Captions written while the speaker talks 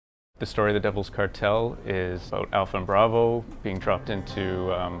The story of the Devil's Cartel is about Alpha and Bravo being dropped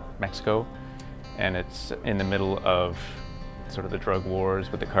into Mexico, and it's in the middle of sort of the drug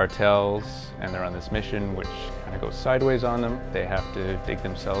wars with the cartels, and they're on this mission which kind of goes sideways on them. They have to dig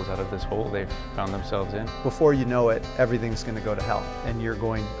themselves out of this hole they've found themselves in. Before you know it, everything's going to go to hell, and you're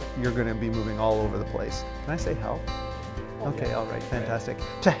going to be moving all over the place. Can I say hell? Okay, all right, fantastic.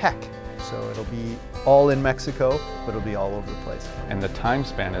 To heck! So it'll be all in Mexico, but it'll be all over the place. And the time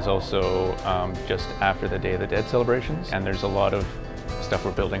span is also just after the Day of the Dead celebrations, and there's a lot of stuff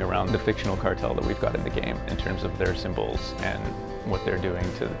we're building around the fictional cartel that we've got in the game in terms of their symbols and what they're doing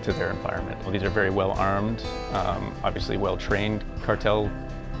to their environment. Well, these are very well armed, obviously well trained cartel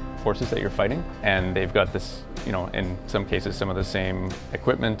forces that you're fighting, and they've got this, you know, in some cases some of the same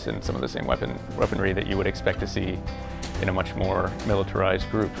equipment and some of the same weaponry that you would expect to see in a much more militarized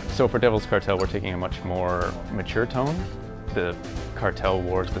group. So for Devil's Cartel, we're taking a much more mature tone. The cartel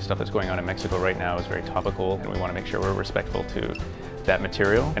wars, the stuff that's going on in Mexico right now, is very topical, and we want to make sure we're respectful to that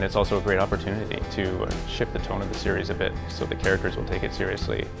material. And it's also a great opportunity to shift the tone of the series a bit so the characters will take it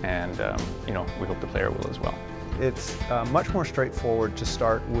seriously, and you know, we hope the player will as well. It's much more straightforward to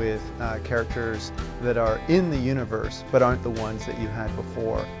start with characters that are in the universe but aren't the ones that you had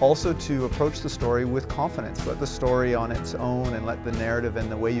before. Also to approach the story with confidence. Let the story on its own and let the narrative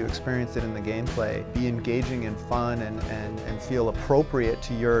and the way you experience it in the gameplay be engaging and fun and feel appropriate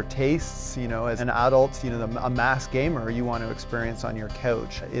to your tastes. You know, as an adult, you know, a mass gamer you want to experience on your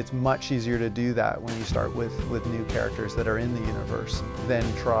couch. It's much easier to do that when you start with new characters that are in the universe than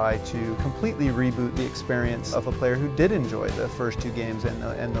try to completely reboot the experience of a player who did enjoy the first two games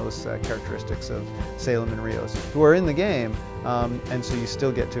and those characteristics of Salem and Rios, who are in the game, and so you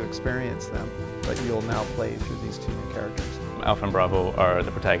still get to experience them, but you'll now play through these two new characters. Alpha and Bravo are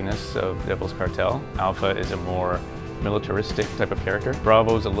the protagonists of Devil's Cartel. Alpha is a more militaristic type of character.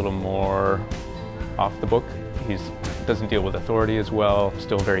 Bravo's a little more off the book. He doesn't deal with authority as well,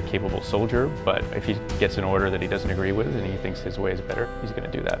 still a very capable soldier, but if he gets an order that he doesn't agree with and he thinks his way is better, he's going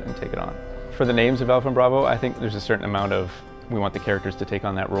to do that and take it on. For the names of Alpha and Bravo, I think there's a certain amount of, we want the characters to take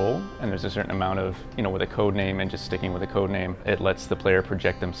on that role, and there's a certain amount of, you know, with a code name and just sticking with a code name, it lets the player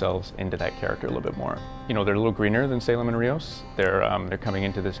project themselves into that character a little bit more. You know, they're a little greener than Salem and Rios. They're coming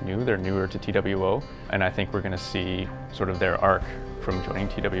into this new, they're newer to TWO, and I think we're going to see sort of their arc from joining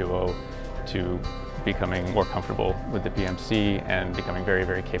TWO to becoming more comfortable with the PMC and becoming very,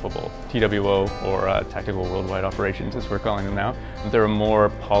 very capable. TWO, or Tactical Worldwide Operations as we're calling them now, they're a more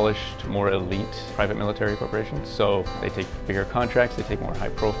polished, more elite private military corporation. So they take bigger contracts, they take more high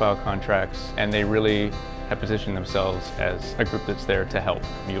profile contracts, and they really have positioned themselves as a group that's there to help.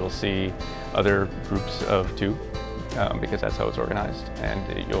 You will see other groups of two, because that's how it's organized,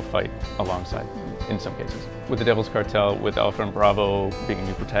 and you'll fight alongside in some cases. With the Devil's Cartel, with Alpha and Bravo being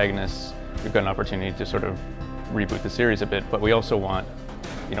new protagonists, we've got an opportunity to sort of reboot the series a bit, but we also want,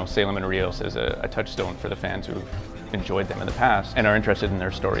 you know, Salem and Rios as a touchstone for the fans who've enjoyed them in the past and are interested in their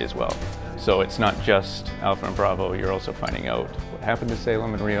story as well. So it's not just Alpha and Bravo, you're also finding out what happened to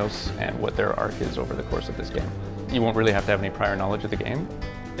Salem and Rios and what their arc is over the course of this game. You won't really have to have any prior knowledge of the game.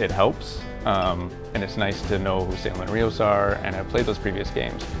 It helps, and it's nice to know who Salem and Rios are and have played those previous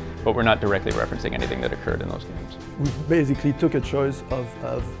games, but we're not directly referencing anything that occurred in those games. We basically took a choice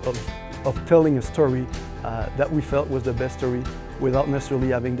of telling a story that we felt was the best story without necessarily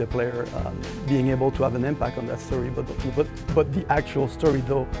having the player being able to have an impact on that story. But the actual story,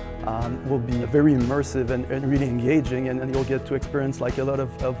 though, will be very immersive and really engaging, and you'll get to experience like a lot of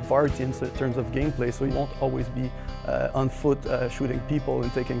variety in terms of gameplay. So you won't always be on foot shooting people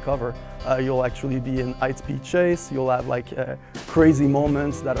and taking cover. You'll actually be in high-speed chase. You'll have like crazy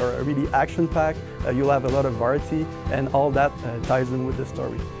moments that are really action-packed. You'll have a lot of variety, and all that ties in with the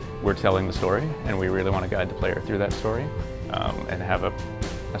story. We're telling the story, and we really want to guide the player through that story and have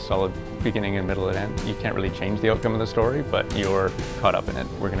a solid beginning and middle and end. You can't really change the outcome of the story, but you're caught up in it.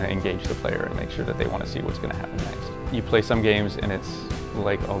 We're going to engage the player and make sure that they want to see what's going to happen next. You play some games and it's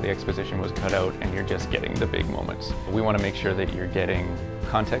like all the exposition was cut out and you're just getting the big moments. We want to make sure that you're getting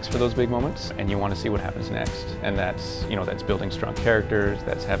context for those big moments and you want to see what happens next. And that's, you know, that's building strong characters,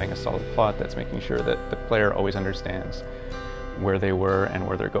 that's having a solid plot, that's making sure that the player always understands where they were and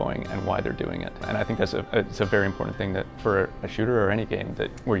where they're going and why they're doing it. And I think that's it's a very important thing that for a shooter or any game,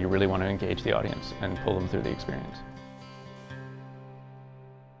 that where you really want to engage the audience and pull them through the experience.